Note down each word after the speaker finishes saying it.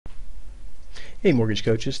Hey Mortgage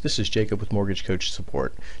Coaches, this is Jacob with Mortgage Coach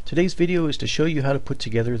Support. Today's video is to show you how to put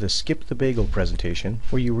together the Skip the Bagel presentation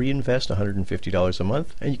where you reinvest $150 a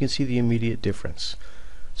month and you can see the immediate difference.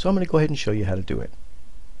 So I'm going to go ahead and show you how to do it.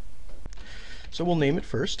 So we'll name it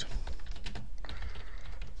first.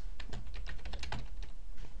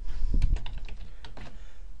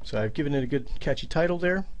 So I've given it a good catchy title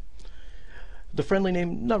there. The friendly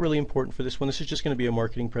name, not really important for this one. This is just going to be a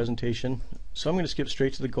marketing presentation. So I'm going to skip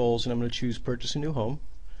straight to the goals and I'm going to choose purchase a new home.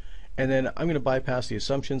 And then I'm going to bypass the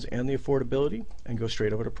assumptions and the affordability and go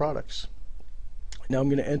straight over to products. Now I'm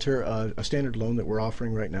going to enter a standard loan that we're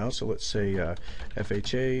offering right now. So let's say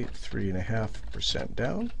FHA 3.5%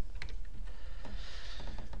 down.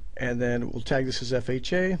 And then we'll tag this as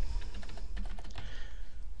FHA.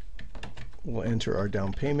 We'll enter our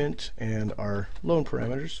down payment and our loan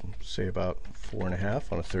parameters, say about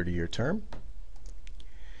 4.5 on a 30-year term.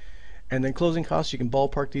 And then closing costs, you can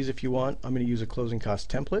ballpark these if you want. I'm going to use a closing cost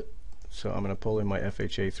template. So I'm going to pull in my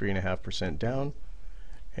FHA 3.5% down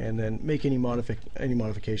and then make any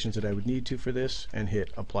modifications that I would need to for this and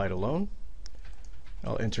hit apply to loan.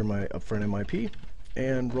 I'll enter my upfront MIP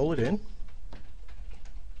and roll it in.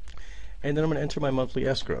 And then I'm going to enter my monthly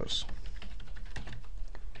escrows.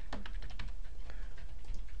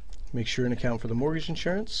 Make sure and account for the mortgage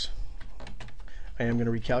insurance. I am going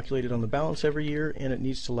to recalculate it on the balance every year, and it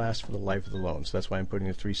needs to last for the life of the loan. So that's why I'm putting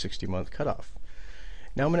a 360-month cutoff.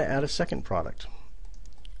 Now I'm going to add a second product,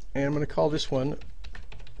 and I'm going to call this one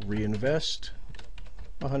Reinvest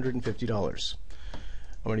 $150. I'm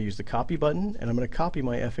going to use the copy button, and I'm going to copy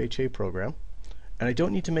my FHA program. And I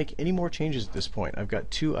don't need to make any more changes at this point. I've got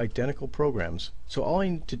two identical programs. So all I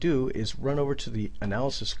need to do is run over to the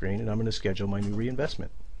analysis screen, and I'm going to schedule my new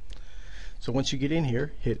reinvestment. So once you get in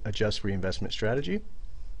here, hit Adjust Reinvestment Strategy.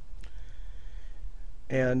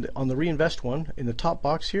 And on the Reinvest one, in the top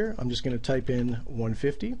box here, I'm just going to type in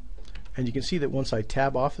 150. And you can see that once I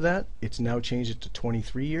tab off of that, it's now changed it to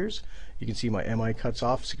 23 years. You can see my MI cuts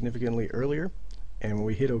off significantly earlier. And when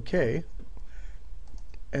we hit OK,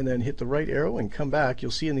 and then hit the right arrow and come back, you'll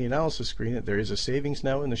see in the analysis screen that there is a savings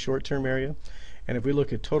now in the short-term area. And if we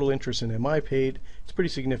look at total interest in MI paid, it's pretty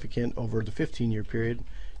significant over the 15-year period.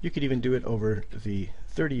 You could even do it over the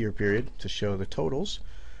 30-year period to show the totals.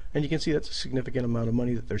 And you can see that's a significant amount of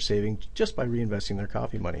money that they're saving just by reinvesting their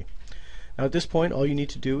coffee money. Now at this point, all you need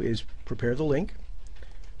to do is prepare the link.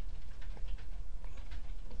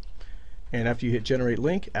 And after you hit generate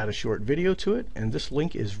link, add a short video to it, and this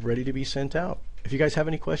link is ready to be sent out. If you guys have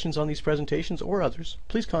any questions on these presentations or others,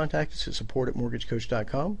 please contact us at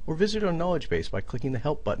support@mortgagecoach.com or visit our knowledge base by clicking the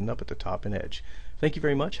help button up at the top and edge. Thank you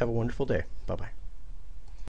very much. Have a wonderful day. Bye-bye.